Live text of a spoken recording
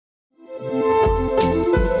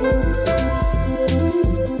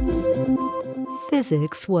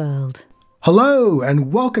Physics World. Hello,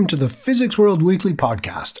 and welcome to the Physics World Weekly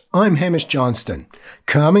Podcast. I'm Hamish Johnston.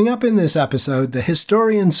 Coming up in this episode, the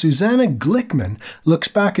historian Susanna Glickman looks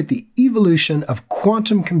back at the evolution of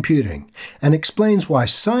quantum computing and explains why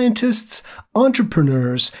scientists,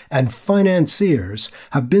 entrepreneurs, and financiers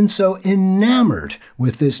have been so enamored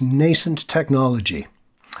with this nascent technology.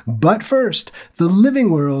 But first, the living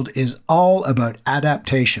world is all about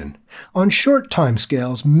adaptation. On short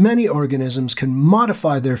timescales, many organisms can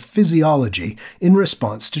modify their physiology in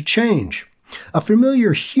response to change. A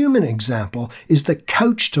familiar human example is the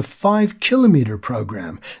Couch to 5 Kilometer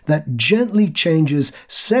program that gently changes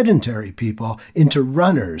sedentary people into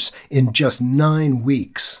runners in just 9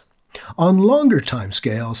 weeks. On longer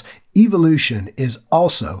timescales, evolution is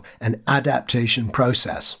also an adaptation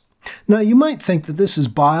process. Now, you might think that this is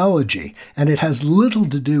biology and it has little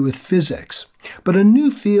to do with physics, but a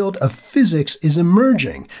new field of physics is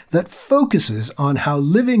emerging that focuses on how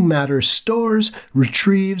living matter stores,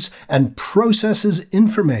 retrieves, and processes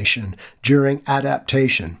information during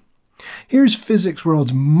adaptation. Here's Physics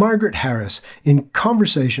World's Margaret Harris in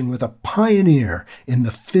conversation with a pioneer in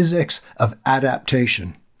the physics of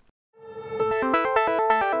adaptation.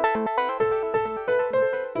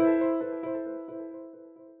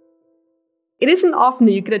 It isn't often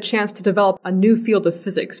that you get a chance to develop a new field of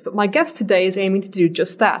physics, but my guest today is aiming to do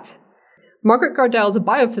just that. Margaret Gardell is a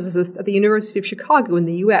biophysicist at the University of Chicago in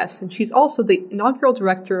the US, and she's also the inaugural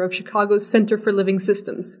director of Chicago's Center for Living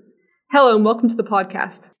Systems. Hello, and welcome to the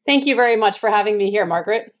podcast. Thank you very much for having me here,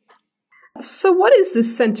 Margaret. So what is the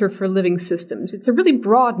Center for Living Systems? It's a really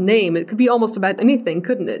broad name. It could be almost about anything,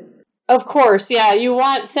 couldn't it? Of course, yeah. You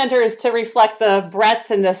want centers to reflect the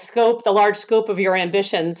breadth and the scope, the large scope of your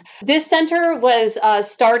ambitions. This center was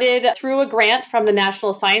started through a grant from the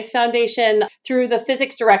National Science Foundation through the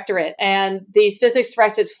Physics Directorate. And these Physics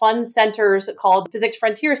Directorate fund centers called Physics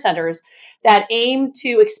Frontier Centers that aim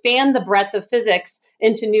to expand the breadth of physics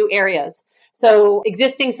into new areas. So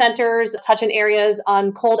existing centers touch on areas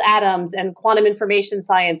on cold atoms and quantum information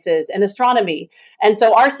sciences and astronomy. And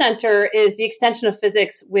so our center is the extension of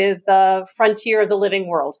physics with the frontier of the living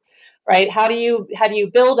world, right? How do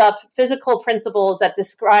you build up physical principles that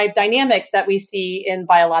describe dynamics that we see in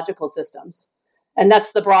biological systems? And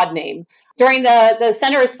that's the broad name. During the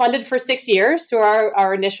center is funded for 6 years through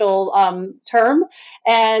our initial term.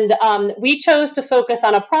 And we chose to focus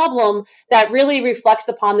on a problem that really reflects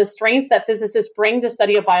upon the strengths that physicists bring to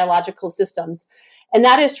study of biological systems. And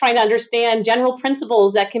that is trying to understand general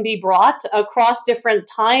principles that can be brought across different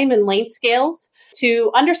time and length scales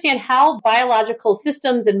to understand how biological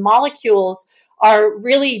systems and molecules are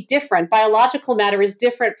really different. Biological matter is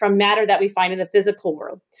different from matter that we find in the physical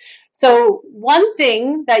world. So one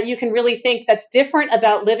thing that you can really think that's different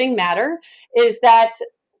about living matter is that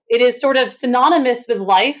it is sort of synonymous with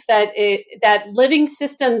life, that living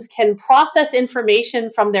systems can process information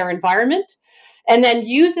from their environment and then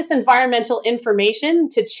use this environmental information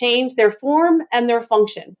to change their form and their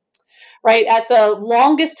function, right? At the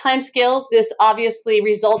longest timescales, this obviously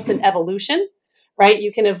results in evolution, right?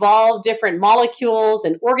 You can evolve different molecules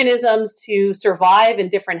and organisms to survive in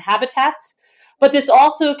different habitats. But this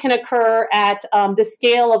also can occur at the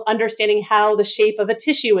scale of understanding how the shape of a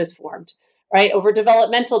tissue is formed, right, over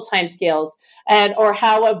developmental timescales, or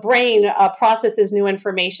how a brain processes new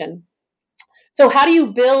information. So how do you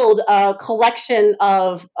build a collection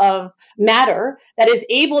of matter that is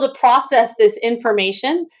able to process this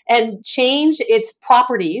information and change its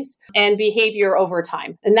properties and behavior over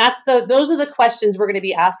time? And those are the questions we're going to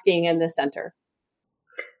be asking in this center.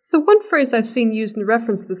 So one phrase I've seen used in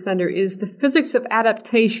reference to the center is the physics of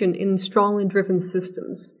adaptation in strongly driven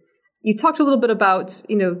systems. You talked a little bit about,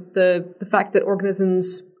 the fact that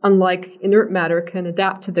organisms, unlike inert matter, can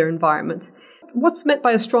adapt to their environments. What's meant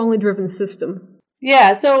by a strongly driven system?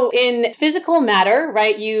 Yeah, so in physical matter,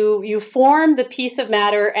 right, you form the piece of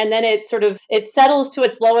matter and then it settles to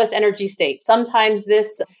its lowest energy state. Sometimes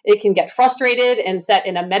it can get frustrated and set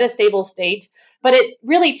in a metastable state, but it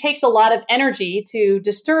really takes a lot of energy to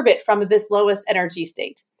disturb it from this lowest energy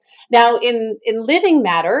state. Now, in living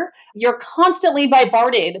matter, you're constantly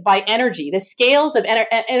bombarded by energy. The scales of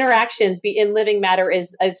interactions in living matter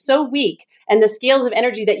is so weak, and the scales of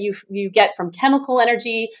energy that you get from chemical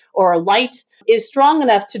energy or light is strong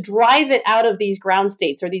enough to drive it out of these ground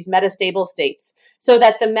states or these metastable states so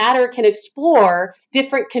that the matter can explore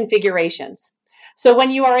different configurations. So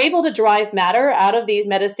when you are able to drive matter out of these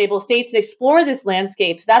metastable states and explore this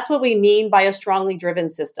landscape, that's what we mean by a strongly driven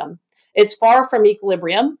system. It's far from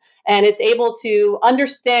equilibrium, and it's able to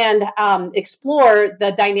understand, explore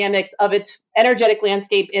the dynamics of its energetic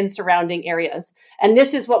landscape in surrounding areas. And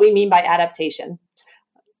this is what we mean by adaptation.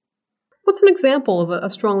 What's an example of a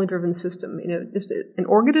strongly driven system? Just an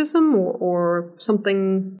organism or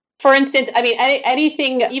something? For instance, I mean,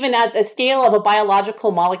 anything, even at the scale of a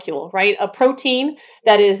biological molecule, right? A protein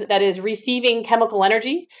that is receiving chemical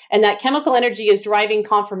energy, and that chemical energy is driving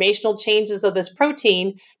conformational changes of this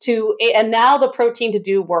protein and now the protein to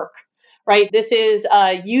do work, right? This is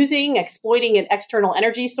exploiting an external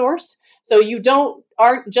energy source. So you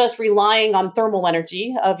aren't just relying on thermal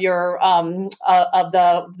energy of your of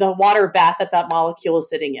the water bath that molecule is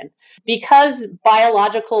sitting in, because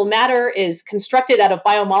biological matter is constructed out of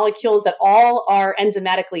biomolecules that all are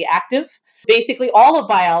enzymatically active. Basically, all of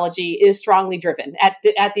biology is strongly driven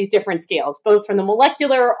at these different scales, both from the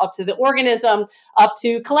molecular up to the organism, up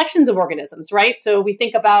to collections of organisms, right? So we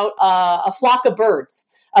think about a flock of birds,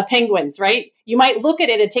 penguins, right? You might look at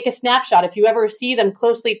it and take a snapshot. If you ever see them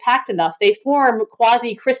closely packed enough, they form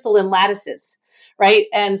quasi-crystalline lattices, right?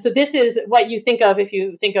 And so this is what you think of if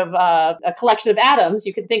you think of a collection of atoms.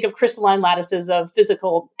 You can think of crystalline lattices of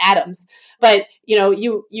physical atoms, but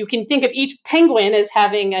you can think of each penguin as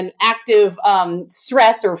having an active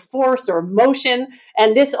stress or force or motion,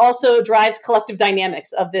 and this also drives collective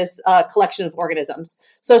dynamics of this collection of organisms.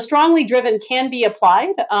 So strongly driven can be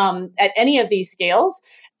applied at any of these scales.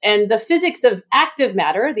 And the physics of active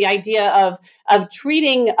matter, the idea of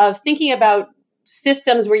thinking about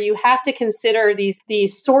systems where you have to consider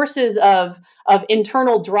these sources of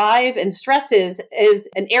internal drive and stresses, is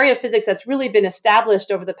an area of physics that's really been established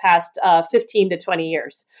over the past 15 to 20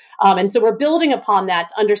 years. And so we're building upon that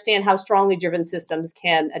to understand how strongly driven systems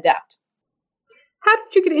can adapt. How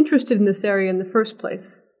did you get interested in this area in the first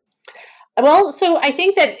place? Well, so I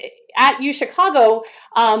think that at UChicago,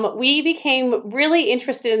 we became really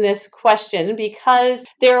interested in this question because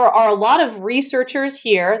there are a lot of researchers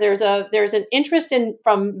here. There's an interest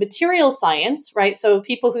from material science, right? So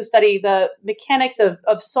people who study the mechanics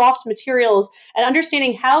of soft materials and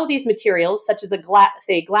understanding how these materials, such as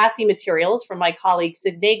glassy materials from my colleague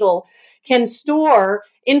Sid Nagel, can store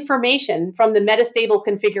information from the metastable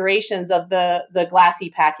configurations of the glassy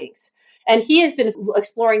packings. And he has been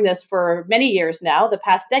exploring this for many years now, the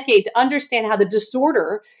past decade, to understand how the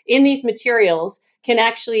disorder in these materials can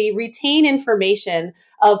actually retain information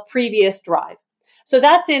of previous drive. So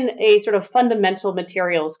that's in a sort of fundamental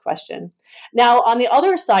materials question. Now, on the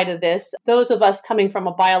other side of this, those of us coming from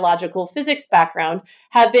a biological physics background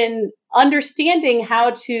have been understanding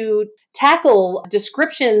how to tackle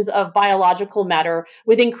descriptions of biological matter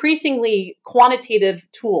with increasingly quantitative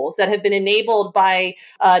tools that have been enabled by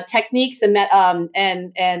techniques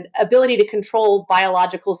and ability to control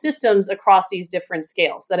biological systems across these different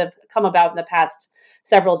scales that have come about in the past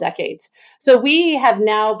several decades. So we have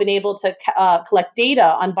now been able to collect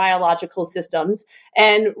data on biological systems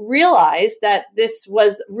and realize that this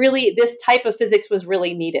type of physics was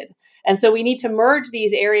really needed. And so we need to merge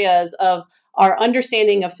these areas of our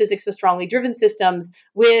understanding of physics of strongly driven systems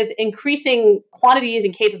with increasing quantities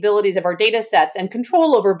and capabilities of our data sets and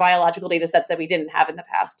control over biological data sets that we didn't have in the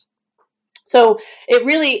past. So it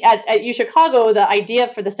really, at UChicago, the idea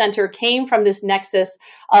for the center came from this nexus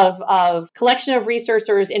of collection of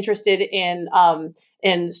researchers interested in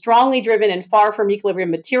strongly driven and far from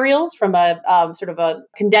equilibrium materials from a sort of a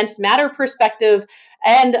condensed matter perspective,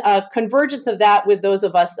 and a convergence of that with those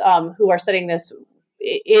of us who are studying this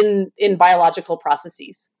in biological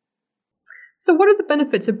processes. So what are the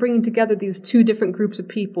benefits of bringing together these two different groups of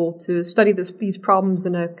people to study these problems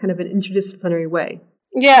in a kind of an interdisciplinary way?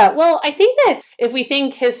 Yeah, well, I think that if we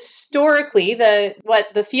think historically, what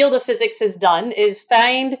the field of physics has done is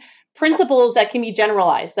find principles that can be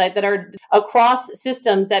generalized, that are across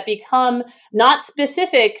systems, that become not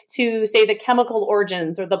specific to, say, the chemical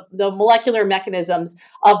origins or the molecular mechanisms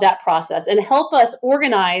of that process, and help us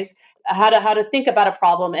organize how to think about a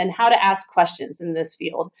problem and how to ask questions in this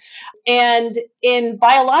field. And in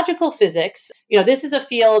biological physics, this is a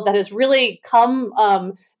field that has really come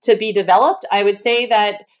to be developed. I would say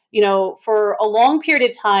that, for a long period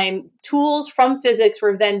of time, tools from physics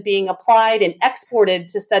were then being applied and exported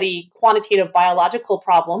to study quantitative biological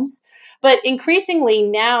problems. But increasingly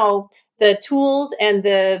now, the tools and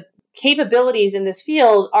the capabilities in this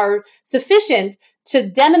field are sufficient to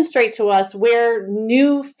demonstrate to us where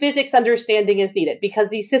new physics understanding is needed, because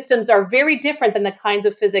these systems are very different than the kinds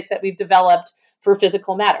of physics that we've developed for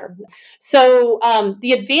physical matter. So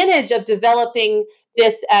the advantage of developing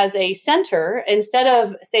this as a center, instead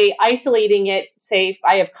of, say, isolating it, say,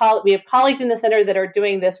 we have colleagues in the center that are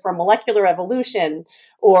doing this for molecular evolution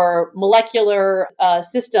or molecular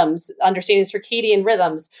systems, understanding circadian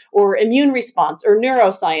rhythms, or immune response, or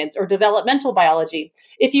neuroscience, or developmental biology.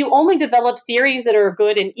 If you only develop theories that are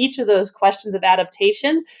good in each of those questions of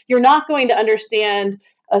adaptation, you're not going to understand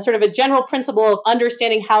a sort of a general principle of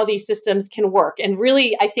understanding how these systems can work. And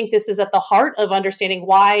really, I think this is at the heart of understanding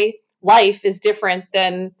why life is different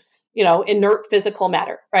than, inert physical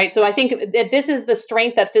matter, right? So I think that this is the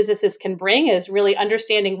strength that physicists can bring, is really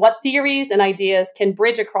understanding what theories and ideas can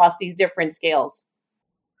bridge across these different scales.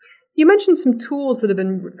 You mentioned some tools that have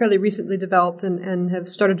been fairly recently developed and have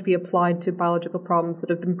started to be applied to biological problems that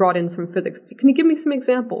have been brought in from physics. Can you give me some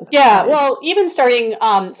examples? Yeah, well, even starting,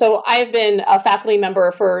 so I've been a faculty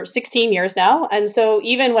member for 16 years now. And so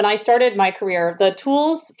even when I started my career, the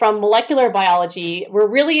tools from molecular biology were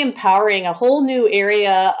really empowering a whole new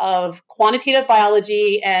area of quantitative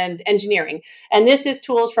biology and engineering. And this is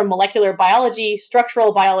tools from molecular biology,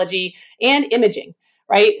 structural biology, and imaging.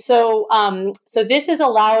 Right. So this has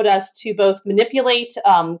allowed us to both manipulate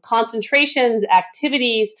concentrations,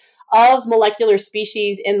 activities of molecular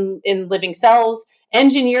species in living cells,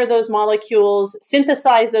 engineer those molecules,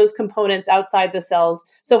 synthesize those components outside the cells.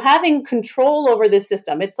 So having control over this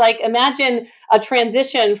system, it's like, imagine a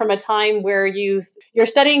transition from a time where you're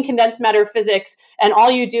studying condensed matter physics and all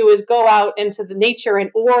you do is go out into the nature and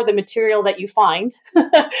ore the material that you find,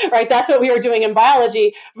 right? That's what we were doing in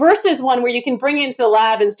biology, versus one where you can bring it into the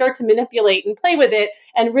lab and start to manipulate and play with it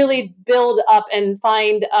and really build up and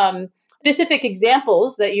find specific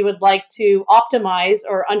examples that you would like to optimize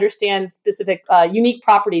or understand specific unique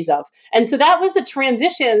properties of. And so that was the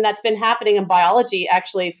transition that's been happening in biology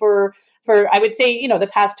actually for I would say, the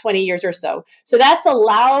past 20 years or so. So that's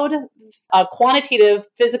allowed quantitative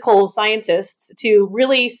physical scientists to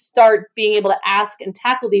really start being able to ask and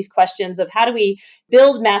tackle these questions of how do we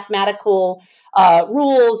build mathematical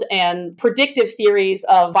rules and predictive theories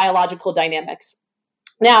of biological dynamics.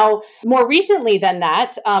 Now, more recently than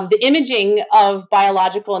that, the imaging of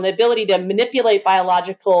biological and the ability to manipulate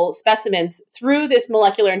biological specimens through this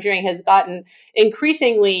molecular engineering has gotten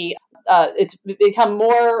increasingly, it's become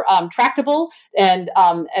more tractable and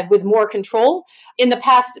with more control. In the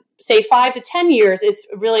past, say, 5 to 10 years, it's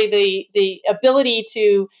really the ability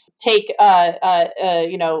to take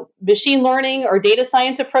machine learning or data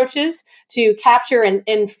science approaches to capture and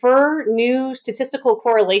infer new statistical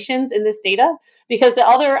correlations in this data. Because the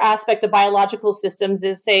other aspect of biological systems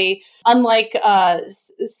is, say, unlike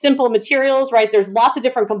simple materials, right? There's lots of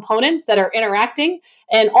different components that are interacting.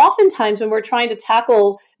 And oftentimes when we're trying to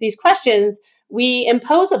tackle these questions, we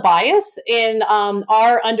impose a bias in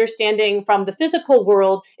our understanding from the physical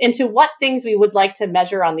world into what things we would like to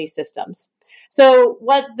measure on these systems. So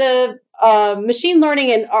what the machine learning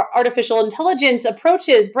and artificial intelligence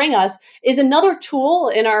approaches bring us is another tool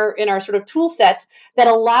in our sort of tool set that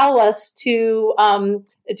allow us to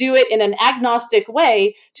do it in an agnostic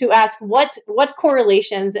way to ask what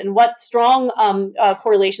correlations and what strong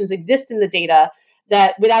correlations exist in the data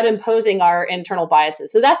that without imposing our internal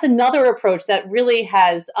biases. So that's another approach that really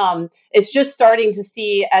has, it's just starting to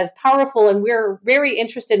see as powerful, and we're very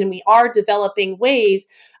interested and we are developing ways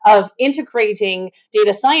of integrating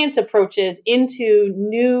data science approaches into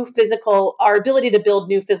our ability to build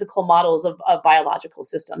new physical models of biological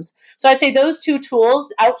systems. So I'd say those two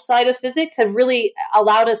tools outside of physics have really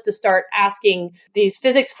allowed us to start asking these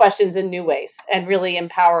physics questions in new ways and really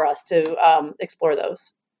empower us to explore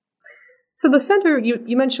those. So the center,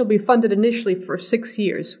 you mentioned, will be funded initially for 6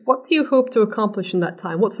 years. What do you hope to accomplish in that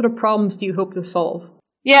time? What sort of problems do you hope to solve?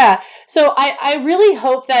 Yeah, so I really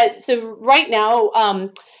hope that, so right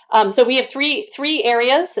now, so we have three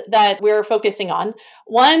areas that we're focusing on.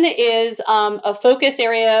 One is a focus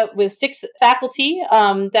area with 6 faculty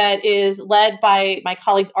that is led by my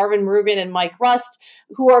colleagues Arvin Rubin and Mike Rust,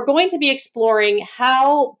 who are going to be exploring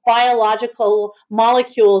how biological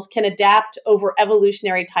molecules can adapt over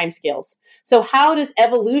evolutionary timescales. So how does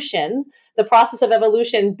evolution, the process of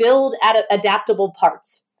evolution, build adaptable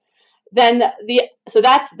parts? Then so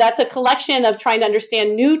that's a collection of trying to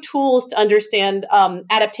understand new tools to understand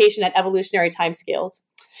adaptation at evolutionary timescales.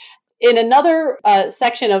 In another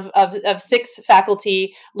section of 6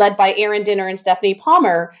 faculty led by Aaron Dinner and Stephanie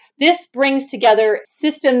Palmer, this brings together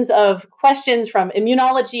systems of questions from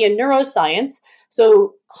immunology and neuroscience,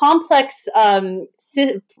 so complex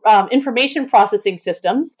information processing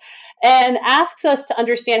systems, and asks us to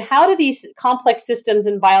understand how do these complex systems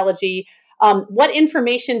in biology, what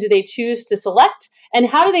information do they choose to select, and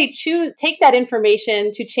how do they take that information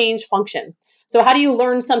to change function? So how do you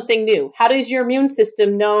learn something new? How does your immune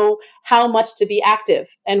system know how much to be active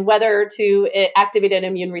and whether to activate an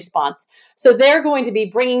immune response? So they're going to be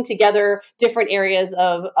bringing together different areas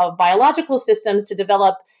of biological systems to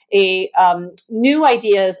develop new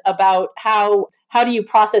ideas about how do you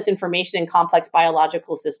process information in complex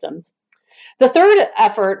biological systems. The third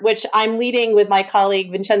effort, which I'm leading with my colleague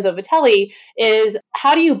Vincenzo Vitelli, is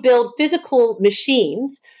how do you build physical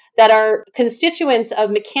machines that are constituents of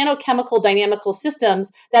mechanochemical dynamical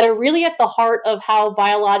systems that are really at the heart of how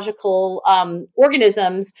biological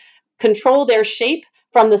organisms control their shape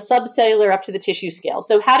from the subcellular up to the tissue scale.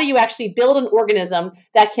 So how do you actually build an organism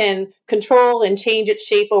that can control and change its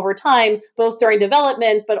shape over time, both during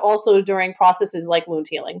development, but also during processes like wound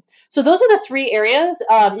healing? So those are the three areas.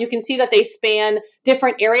 You can see that they span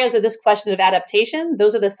different areas of this question of adaptation.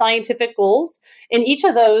 Those are the scientific goals. In each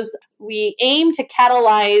of those, we aim to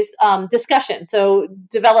catalyze discussion. So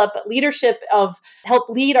develop leadership help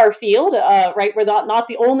lead our field, right? We're not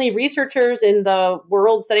the only researchers in the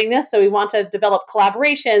world studying this. So we want to develop collaborations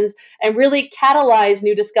and really catalyze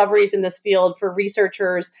new discoveries in this field for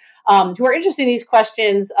researchers who are interested in these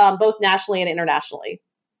questions, both nationally and internationally.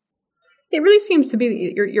 It really seems to be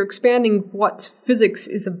that you're expanding what physics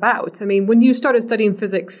is about. I mean, when you started studying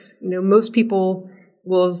physics, most people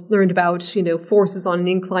learned about, forces on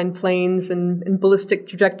inclined planes and ballistic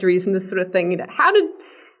trajectories and this sort of thing. How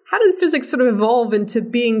did physics sort of evolve into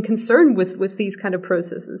being concerned with these kind of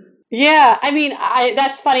processes? Yeah, I mean,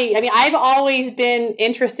 that's funny. I mean, I've always been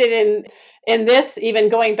interested in this, even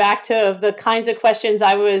going back to the kinds of questions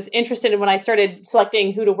I was interested in when I started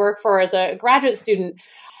selecting who to work for as a graduate student.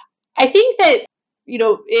 I think that,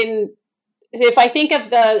 if I think of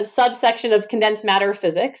the subsection of condensed matter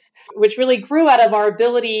physics, which really grew out of our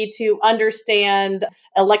ability to understand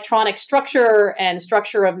electronic structure and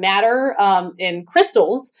structure of matter in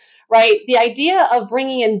crystals, right? The idea of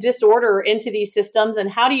bringing in disorder into these systems and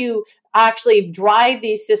how do you actually drive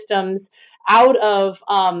these systems out of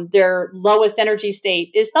their lowest energy state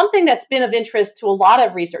is something that's been of interest to a lot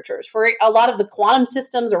of researchers. For a lot of the quantum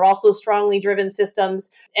systems are also strongly driven systems.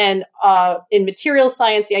 And in material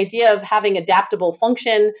science, the idea of having adaptable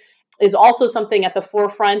function is also something at the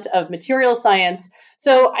forefront of material science.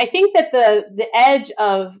 So I think that the edge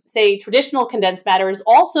of, say, traditional condensed matter is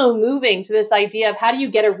also moving to this idea of how do you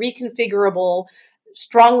get a reconfigurable,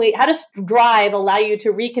 how does drive allow you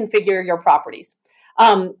to reconfigure your properties?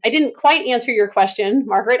 I didn't quite answer your question,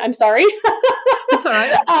 Margaret. I'm sorry. That's all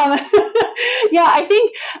right.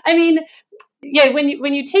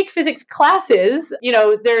 When you take physics classes,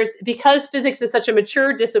 because physics is such a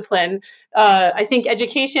mature discipline, I think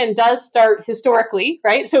education does start historically,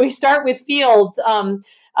 right? So we start with fields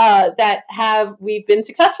that we've been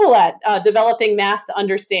successful at developing math to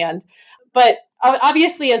understand. But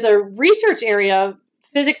obviously, as a research area,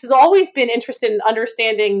 physics has always been interested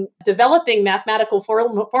in developing mathematical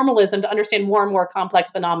formalism to understand more and more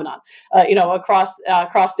complex phenomenon,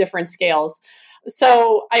 across different scales.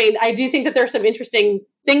 So I do think that there's some interesting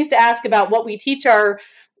things to ask about what we teach our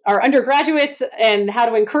undergraduates and how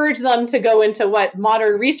to encourage them to go into what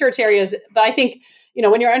modern research areas. But I think,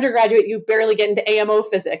 when you're undergraduate, you barely get into AMO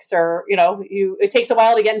physics, or, it takes a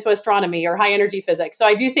while to get into astronomy or high energy physics. So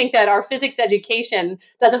I do think that our physics education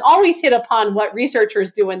doesn't always hit upon what researchers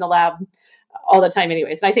do in the lab all the time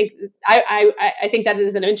anyways. And I think I think that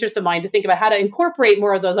is an interest of mine to think about how to incorporate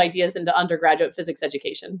more of those ideas into undergraduate physics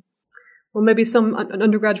education. Well, maybe some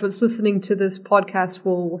undergraduates listening to this podcast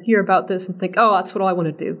will hear about this and think, oh, that's what I want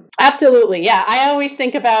to do. Absolutely. Yeah. I always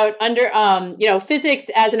think about physics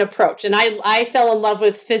as an approach. And I fell in love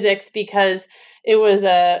with physics because it was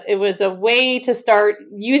a way to start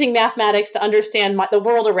using mathematics to understand the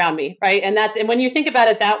world around me. Right. And when you think about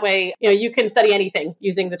it that way, you can study anything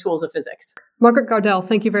using the tools of physics. Margaret Gardell,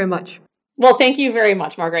 thank you very much. Well, thank you very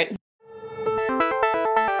much, Margaret.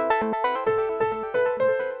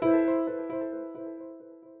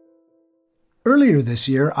 Earlier this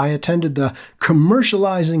year, I attended the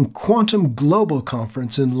Commercializing Quantum Global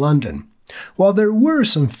Conference in London. While there were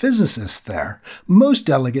some physicists there, most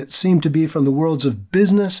delegates seemed to be from the worlds of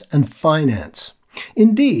business and finance.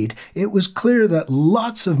 Indeed, it was clear that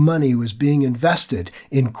lots of money was being invested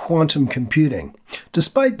in quantum computing,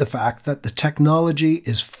 despite the fact that the technology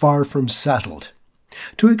is far from settled.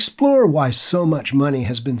 To explore why so much money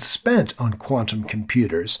has been spent on quantum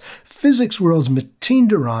computers, Physics World's Mateen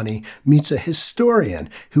Durrani meets a historian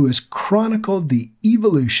who has chronicled the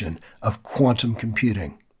evolution of quantum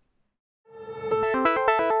computing.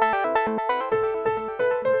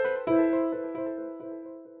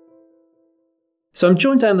 So I'm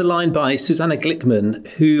joined down the line by Susanna Glickman,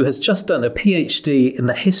 who has just done a PhD in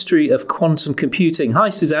the history of quantum computing.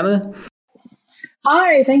 Hi, Susanna.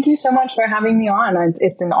 Hi, thank you so much for having me on.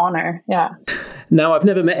 It's an honor. Yeah. Now, I've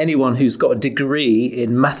never met anyone who's got a degree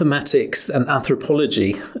in mathematics and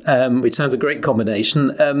anthropology, which sounds a great combination.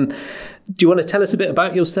 Do you want to tell us a bit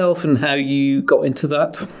about yourself and how you got into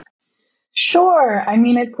that? Sure. I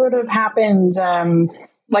mean, it sort of happened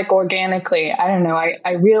organically. I don't know.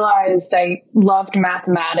 I realized I loved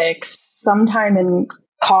mathematics sometime in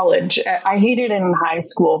college. I hated it in high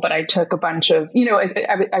school, but I took a bunch of,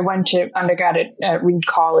 I went to undergrad at Reed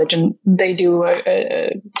College, and they do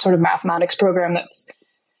a sort of mathematics program that's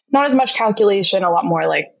not as much calculation, a lot more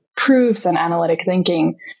like proofs and analytic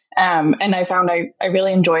thinking. And I found I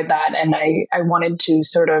really enjoyed that. And I wanted to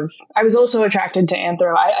I was also attracted to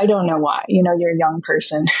anthro. I don't know why, you're a young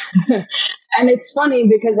person. And it's funny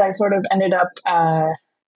because I sort of ended up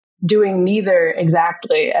doing neither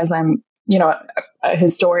exactly, as I'm, a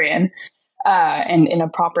historian and in a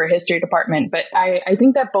proper history department. But I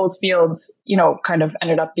think that both fields, kind of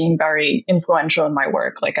ended up being very influential in my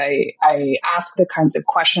work. Like I ask the kinds of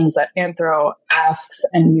questions that anthro asks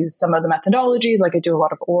and use some of the methodologies. Like I do a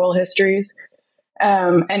lot of oral histories.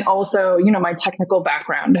 And also, my technical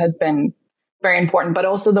background has been very important, but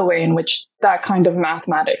also the way in which that kind of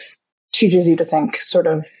mathematics teaches you to think sort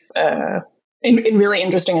of in really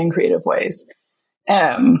interesting and creative ways.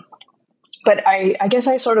 But I guess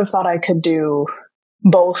I sort of thought I could do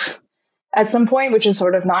both at some point, which is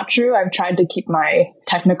sort of not true. I've tried to keep my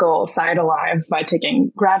technical side alive by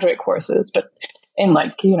taking graduate courses, but in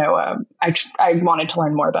I wanted to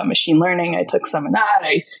learn more about machine learning. I took some of that.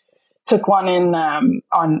 I took one in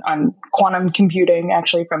on quantum computing,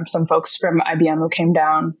 actually, from some folks from IBM who came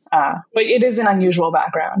down. But it is an unusual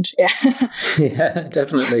background. Yeah, yeah,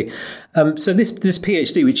 definitely. So this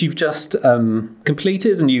PhD, which you've just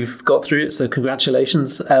completed and you've got through it, so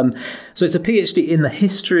congratulations. So it's a PhD in the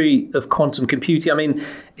history of quantum computing. I mean,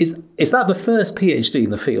 is that the first PhD in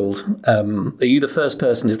the field? Are you the first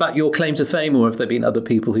person? Is that your claim to fame, or have there been other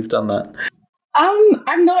people who've done that?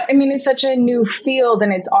 I'm not, I mean, it's such a new field,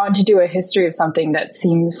 and it's odd to do a history of something that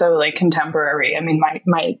seems so contemporary. I mean,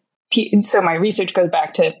 my research goes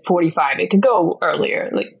back to 45. It could go earlier,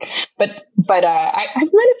 but I've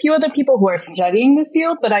met a few other people who are studying the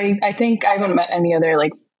field, but I think I haven't met any other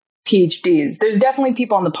PhDs. There's definitely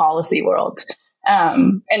people in the policy world.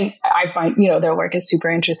 And I find, their work is super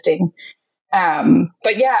interesting.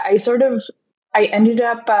 But yeah, I ended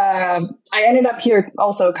up here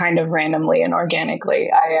also kind of randomly and organically.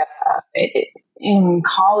 In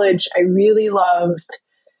college, I really loved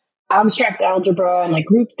abstract algebra and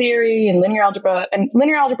group theory and linear algebra. And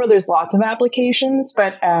linear algebra, there's lots of applications,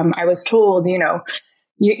 but I was told,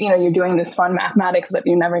 you're doing this fun mathematics, but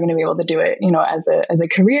you're never going to be able to do it, as a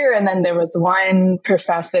career. And then there was one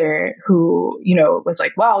professor who, was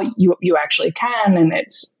like, well, you actually can. And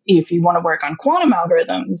it's, if you want to work on quantum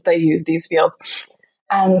algorithms, they use these fields.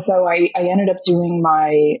 And so I ended up doing my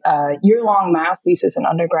year-long math thesis in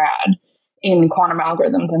undergrad in quantum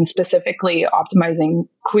algorithms, and specifically optimizing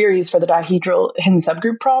queries for the dihedral hidden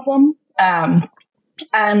subgroup problem. I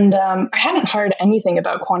hadn't heard anything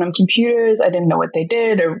about quantum computers. I didn't know what they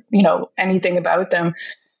did or, anything about them.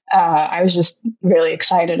 I was just really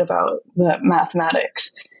excited about the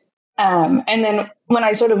mathematics. And then when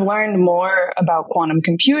I sort of learned more about quantum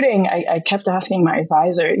computing, I kept asking my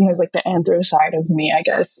advisor, it's like the anthro side of me, I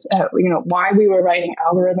guess, why we were writing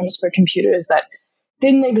algorithms for computers that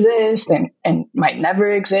didn't exist and might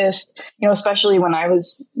never exist, especially when I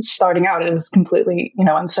was starting out, it was completely,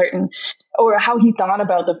 uncertain, or how he thought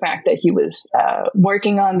about the fact that he was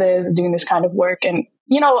working on this, doing this kind of work. And,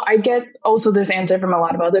 I get also this answer from a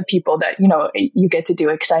lot of other people that, you get to do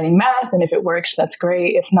exciting math. And if it works, that's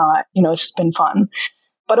great. If not, it's been fun.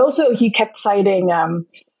 But also he kept citing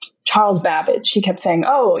Charles Babbage. He kept saying,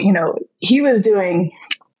 oh, he was doing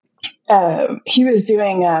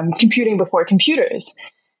computing before computers,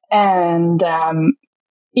 and how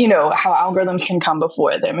algorithms can come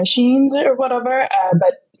before their machines or whatever.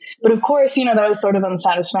 But of course, that was sort of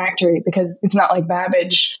unsatisfactory, because it's not like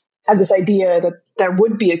Babbage had this idea that there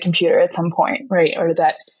would be a computer at some point, right? Or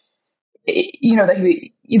that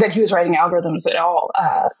that he was writing algorithms at all.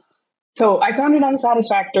 So I found it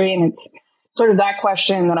unsatisfactory, and it's sort of that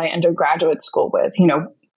question that I entered graduate school with.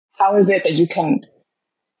 How is it that you can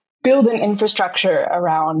build an infrastructure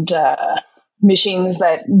around machines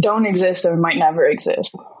that don't exist or might never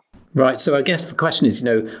exist? Right. So I guess the question is,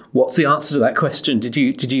 what's the answer to that question? Did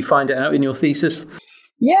you find it out in your thesis?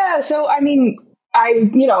 Yeah. So, I mean,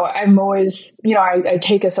 I'm always, I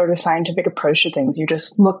take a sort of scientific approach to things. You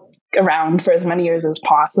just look around for as many years as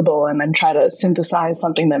possible and then try to synthesize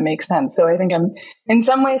something that makes sense. So I think I'm in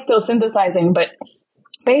some ways still synthesizing, but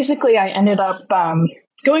basically I ended up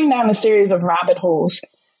going down a series of rabbit holes.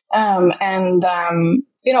 My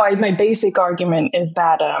basic argument is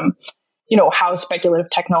that, how speculative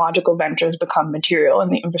technological ventures become material and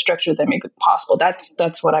the infrastructure that makes it possible.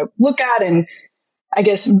 That's what I look at. And I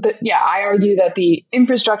guess, I argue that the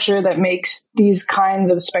infrastructure that makes these kinds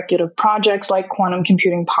of speculative projects like quantum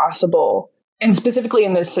computing possible, and specifically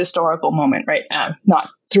in this historical moment, right? Not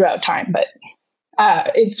throughout time, but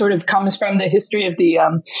it sort of comes from the history of the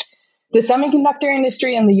semiconductor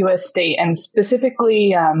industry and the U.S. state, and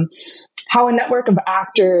specifically how a network of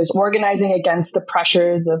actors organizing against the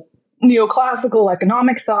pressures of neoclassical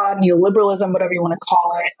economic thought, neoliberalism, whatever you want to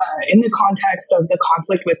call it, in the context of the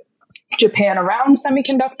conflict with Japan around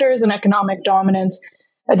semiconductors and economic dominance.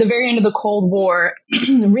 At the very end of the Cold War,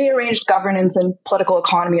 rearranged governance and political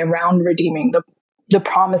economy around redeeming the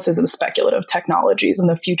promises of speculative technologies and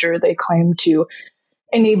the future they claim to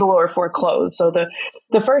enable or foreclose. So the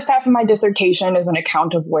first half of my dissertation is an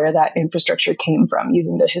account of where that infrastructure came from,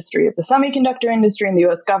 using the history of the semiconductor industry and the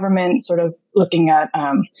U.S. government, sort of looking at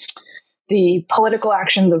the political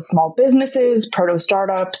actions of small businesses,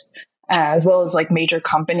 proto-startups, as well as like major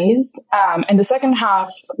companies. And the second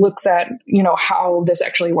half looks at, how this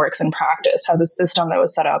actually works in practice, how the system that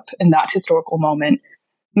was set up in that historical moment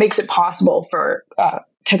makes it possible for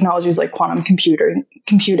technologies like quantum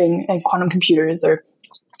computing and quantum computers, or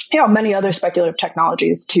many other speculative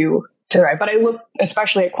technologies to thrive. But I look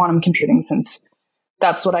especially at quantum computing since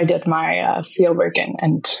that's what I did my fieldwork in,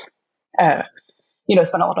 and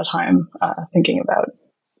spent a lot of time thinking about.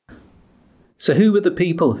 So who were the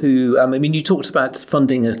people who, you talked about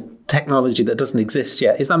funding a technology that doesn't exist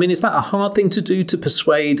yet. Is that a hard thing to do, to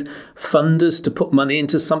persuade funders to put money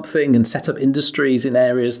into something and set up industries in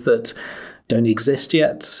areas that don't exist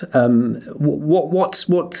yet? What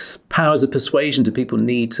powers of persuasion do people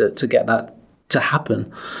need to get that to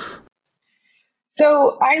happen?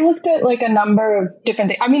 So I looked at like a number of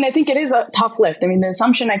different things. I think it is a tough lift. The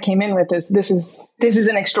assumption I came in with is this is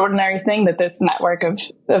an extraordinary thing that this network of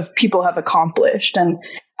people have accomplished. And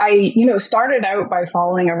I, started out by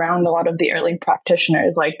following around a lot of the early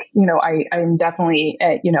practitioners. I'm definitely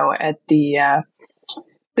at the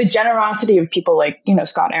generosity of people like,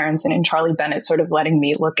 Scott Aronson and Charlie Bennett sort of letting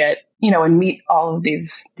me look at, and meet all of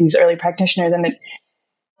these early practitioners. And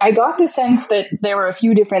I got the sense that there were a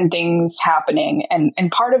few different things happening. And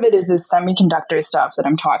part of it is this semiconductor stuff that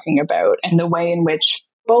I'm talking about, and the way in which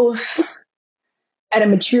both at a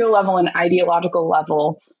material level and ideological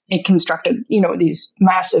level, it constructed, these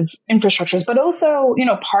massive infrastructures, but also,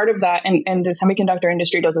 part of that, and the semiconductor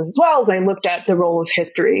industry does this as well, as I looked at the role of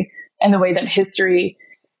history and the way that history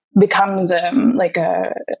becomes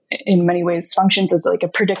in many ways functions as like a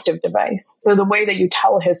predictive device. So the way that you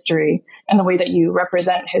tell history and the way that you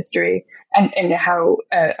represent history and how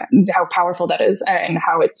powerful that is, and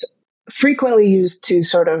how it's frequently used to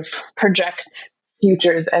sort of project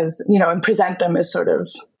futures as, and present them as sort of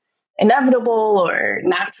inevitable or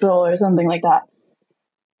natural or something like that.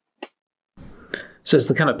 So it's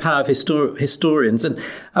the kind of power of historians. And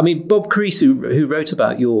Bob Crease, who wrote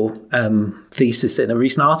about your thesis in a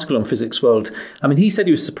recent article on Physics World, he said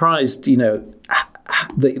he was surprised,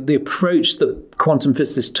 the approach that quantum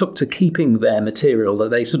physicists took to keeping their material, that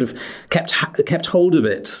they sort of kept hold of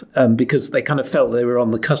it because they kind of felt they were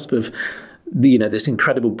on the cusp of this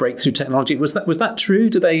incredible breakthrough technology. Was that true?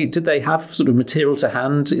 Did they have sort of material to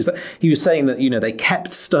hand? Is that, he was saying that they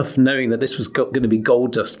kept stuff knowing that this was going to be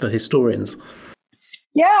gold dust for historians?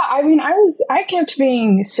 Yeah, I kept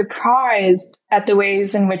being surprised at the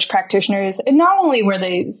ways in which practitioners, and not only were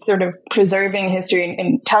they sort of preserving history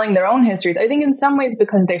and telling their own histories, I think in some ways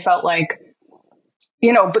because they felt like,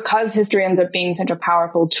 because history ends up being such a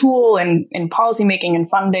powerful tool in policymaking and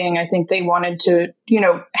funding, I think they wanted to,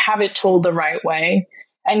 have it told the right way.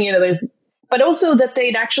 And, but also that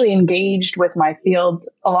they'd actually engaged with my field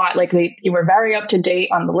a lot. Like you were very up to date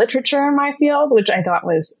on the literature in my field, which I thought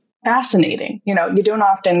was fascinating. You don't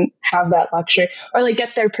often have that luxury, or like get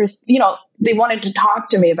their, they wanted to talk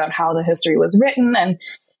to me about how the history was written. And,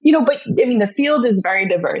 but the field is very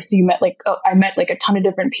diverse. I met a ton of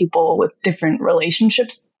different people with different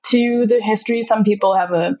relationships to the history. Some people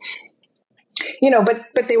have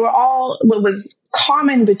but they were all, what was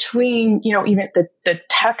common between, even the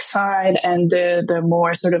tech side and the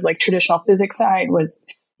more sort of like traditional physics side was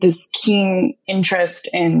this keen interest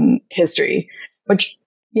in history, which,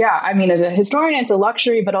 yeah, as a historian, it's a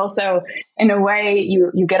luxury, but also in a way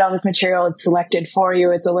you get all this material, it's selected for you,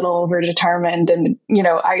 it's a little overdetermined. And,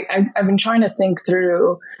 I've been trying to think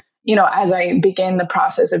through as I begin the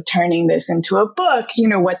process of turning this into a book,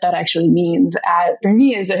 what that actually means for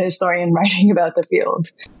me as a historian writing about the field.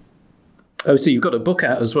 Oh, so you've got a book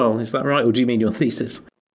out as well, is that right? Or do you mean your thesis?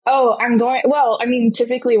 Oh,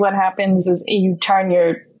 typically what happens is you turn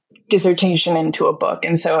your dissertation into a book.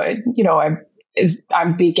 And so,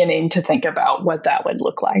 I'm beginning to think about what that would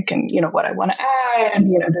look like and, what I want to add and,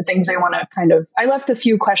 the things I want to I left a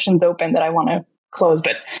few questions open that I want to close,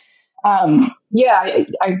 but I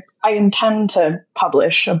intend to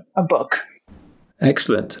publish a book.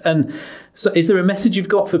 Excellent. And so is there a message you've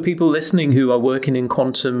got for people listening who are working in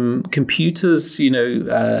quantum computers?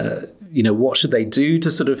 What should they do to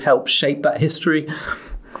sort of help shape that history?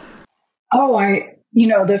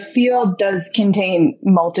 The field does contain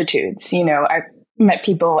multitudes. I've met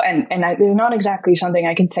people and there's not exactly something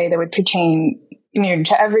I can say that would pertain,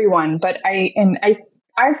 to everyone, but I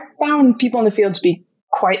found people in the field to be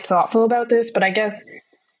quite thoughtful about this, but I guess,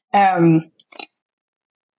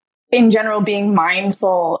 in general, being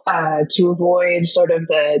mindful to avoid sort of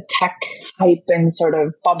the tech hype and sort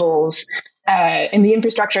of bubbles in the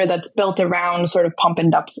infrastructure that's built around sort of pump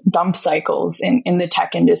and dump cycles in the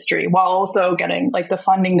tech industry, while also getting like the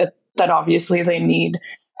funding that obviously they need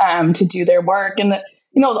to do their work. And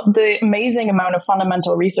the amazing amount of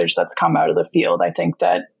fundamental research that's come out of the field. I think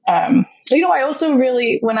that, I also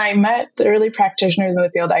really, when I met the early practitioners in the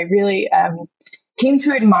field, I really came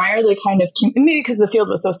to admire the kind of, maybe because the field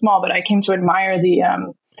was so small, but I came to admire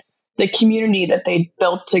the community that they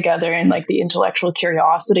built together and like the intellectual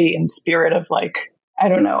curiosity and spirit of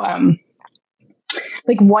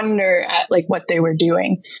wonder at like what they were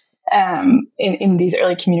doing in these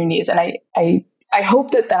early communities. And I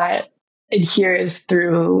hope that adheres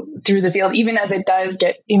through the field, even as it does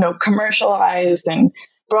get, commercialized and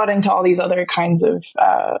brought into all these other kinds of,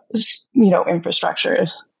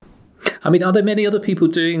 infrastructures. I mean, are there many other people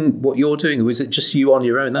doing what you're doing, or is it just you on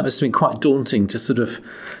your own? That must have been quite daunting to sort of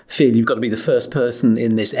feel you've got to be the first person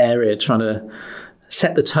in this area trying to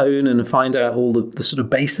set the tone and find out all the sort of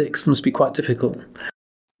basics. It must be quite difficult.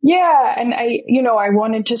 Yeah. And I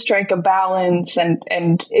wanted to strike a balance and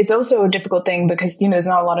it's also a difficult thing because, there's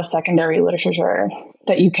not a lot of secondary literature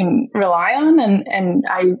that you can rely on. And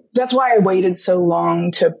that's why I waited so long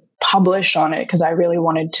to publish on it, because I really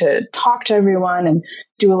wanted to talk to everyone and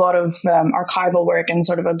do a lot of archival work and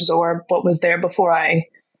sort of absorb what was there before I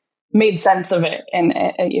made sense of it. And,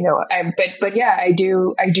 I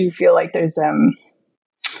do feel like there's,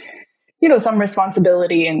 some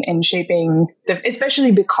responsibility in shaping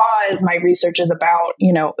especially because my research is about,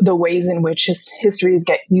 the ways in which histories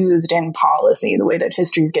get used in policy, the way that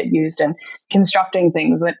histories get used in constructing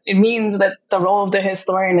things. That it means that the role of the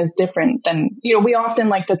historian is different than, we often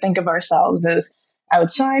like to think of ourselves as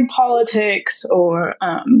outside politics or,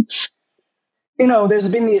 there's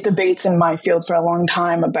been these debates in my field for a long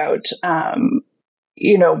time about,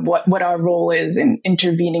 what our role is in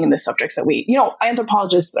intervening in the subjects that we,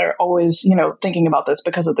 anthropologists are always, thinking about this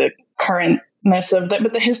because of the currentness of that,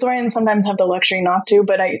 but the historians sometimes have the luxury not to.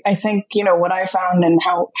 But I think, what I found and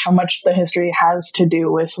how much the history has to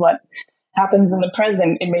do with what happens in the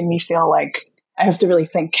present, it made me feel like I have to really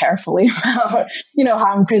think carefully about, how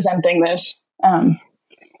I'm presenting this.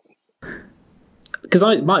 Because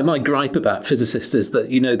my gripe about physicists is that,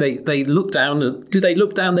 they look down, do they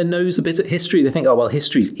look down their nose a bit at history? They think, oh, well,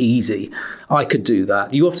 history's easy. I could do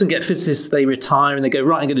that. You often get physicists, they retire and they go,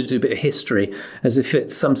 right, I'm going to do a bit of history, as if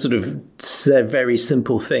it's some sort of very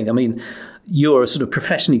simple thing. I mean, you're a sort of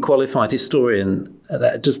professionally qualified historian.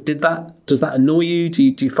 Does that annoy you? Do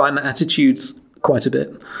you find that attitude quite a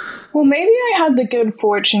bit? Well, maybe I had the good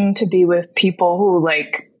fortune to be with people who I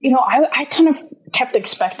kind of kept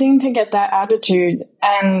expecting to get that attitude.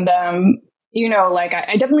 And,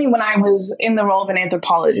 I definitely, when I was in the role of an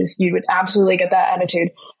anthropologist, you would absolutely get that attitude.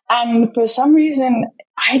 And for some reason,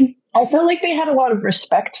 I felt like they had a lot of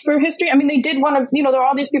respect for history. I mean, they did want to, there are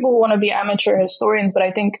all these people who want to be amateur historians, but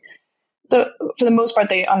I think for the most part,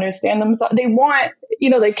 they understand themselves. They want,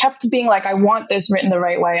 they kept being like, I want this written the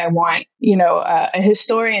right way. I want, a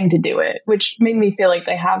historian to do it, which made me feel like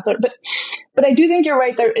they have but I do think you're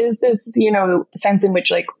right. There is this, sense in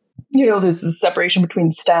which there's this separation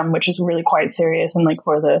between STEM, which is really quite serious and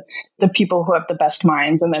for the people who have the best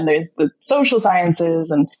minds. And then there's the social sciences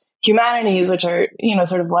and humanities, which are,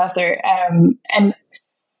 sort of lesser. And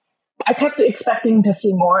I kept expecting to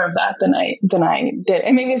see more of that than I did.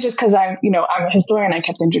 And maybe it's just because I'm a historian. I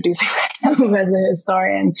kept introducing myself as a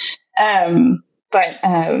historian. I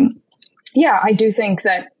do think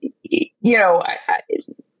that,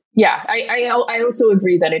 I also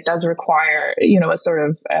agree that it does require, a sort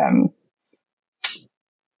of,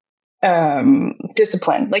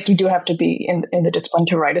 discipline. Like you do have to be in the discipline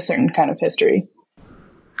to write a certain kind of history.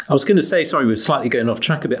 I was going to say, sorry, we're slightly going off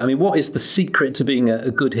track a bit. I mean, what is the secret to being a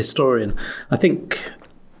good historian? I think,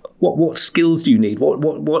 what skills do you need?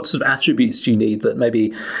 What sort of attributes do you need that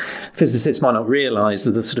maybe physicists might not realize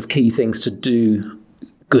are the sort of key things to do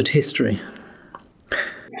good history?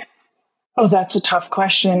 Oh, that's a tough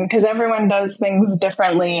question because everyone does things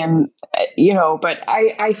differently. And, but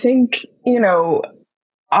I think,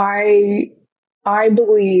 I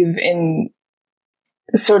believe in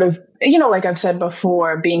sort of, like I've said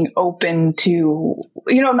before, being open to,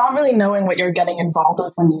 not really knowing what you're getting involved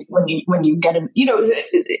with when you get it,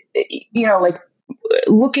 like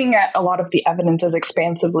looking at a lot of the evidence as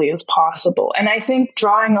expansively as possible. And I think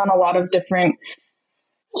drawing on a lot of different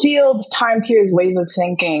fields, time periods, ways of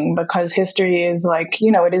thinking, because history is like,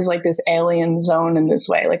 it is like this alien zone in this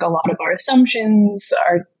way. Like a lot of our assumptions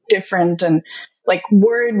are different and like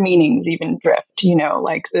word meanings even drift,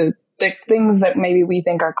 like the things that maybe we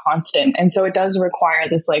think are constant. And so it does require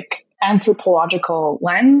this like anthropological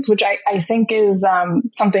lens, which I think is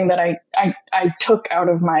something that I took out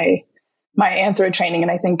of my anthro training. And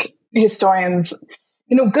I think historians,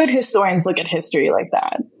 good historians look at history like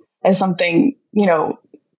that as something,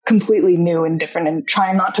 completely new and different, and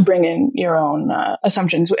try not to bring in your own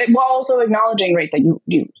assumptions while also acknowledging, right,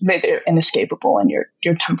 that they're inescapable and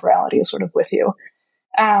your temporality is sort of with you.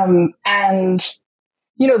 And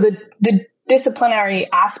the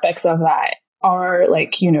disciplinary aspects of that are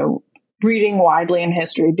like, reading widely in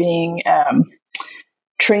history, being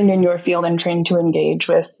trained in your field and trained to engage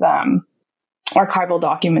with archival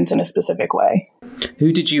documents in a specific way.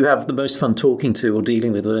 Who did you have the most fun talking to or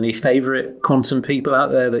dealing with? Or any favorite quantum people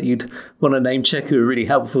out there that you'd want to name check who are really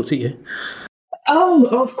helpful to you? Oh,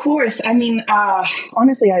 of course. I mean,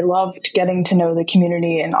 honestly, I loved getting to know the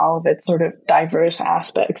community and all of its sort of diverse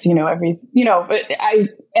aspects.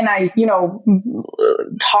 I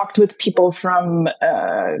talked with people from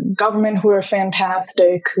government who are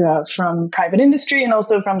fantastic, from private industry, and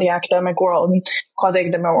also from the academic world and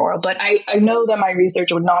quasi-academic world. But I know that my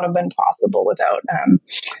research would not have been possible without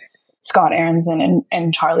Scott Aronson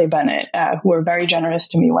and Charlie Bennett, who were very generous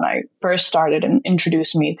to me when I first started and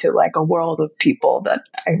introduced me to like a world of people that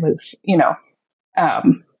I was,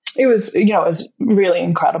 it was really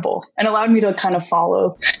incredible and allowed me to kind of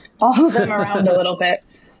follow them around a little bit.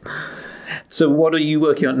 So what are you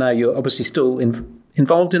working on now? You're obviously still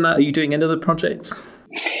involved in that. Are you doing any other projects?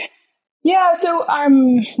 Yeah, so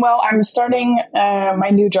I'm starting my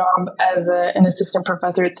new job as an assistant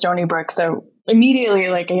professor at Stony Brook. So immediately,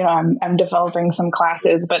 I'm developing some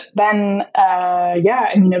classes, but then,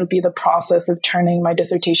 it'll be the process of turning my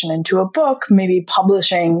dissertation into a book, maybe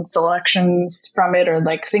publishing selections from it or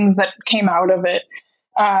like things that came out of it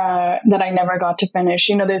that I never got to finish.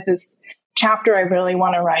 There's this chapter I really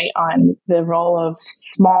want to write on the role of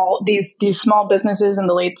these small businesses in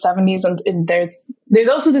the late 70s. And there's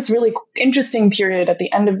also this really interesting period at the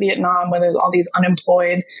end of Vietnam when there's all these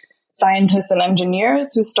unemployed scientists and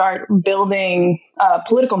engineers who start building a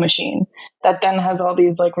political machine that then has all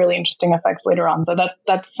these like really interesting effects later on. So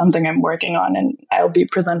that's something I'm working on and I'll be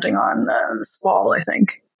presenting on this fall, I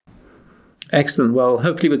think. Excellent. Well,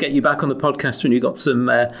 hopefully we'll get you back on the podcast when you've got some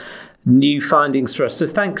new findings for us. So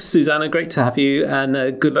thanks, Susanna. Great to have you,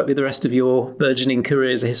 and good luck with the rest of your burgeoning career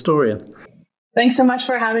as a historian. Thanks so much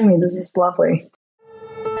for having me. This is lovely.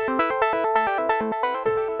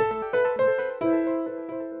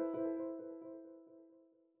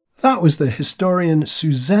 That was the historian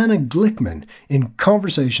Susanna Glickman in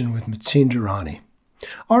conversation with Mateen Durrani.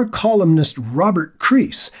 Our columnist Robert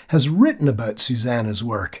Crease has written about Susanna's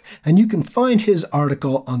work, and you can find his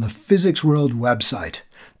article on the Physics World website.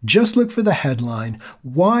 Just look for the headline,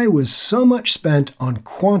 "Why was so much spent on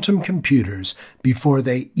quantum computers before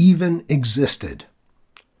they even existed?"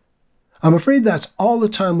 I'm afraid that's all the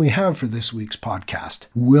time we have for this week's podcast.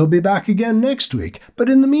 We'll be back again next week, but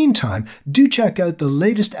in the meantime, do check out the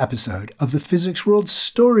latest episode of the Physics World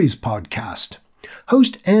Stories podcast.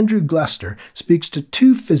 Host Andrew Glester speaks to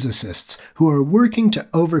two physicists who are working to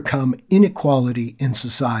overcome inequality in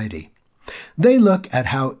society. They look at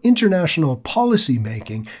how international policy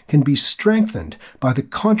making can be strengthened by the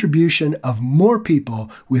contribution of more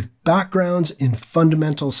people with backgrounds in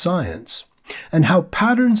fundamental science, and how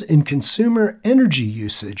patterns in consumer energy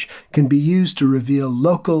usage can be used to reveal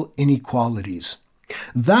local inequalities.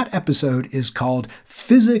 That episode is called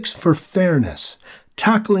Physics for Fairness: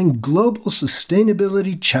 Tackling Global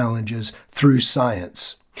Sustainability Challenges Through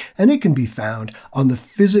Science, and it can be found on the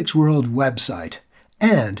Physics World website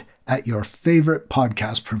and at your favorite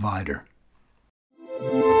podcast provider.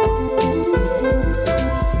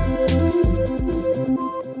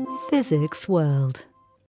 Physics World.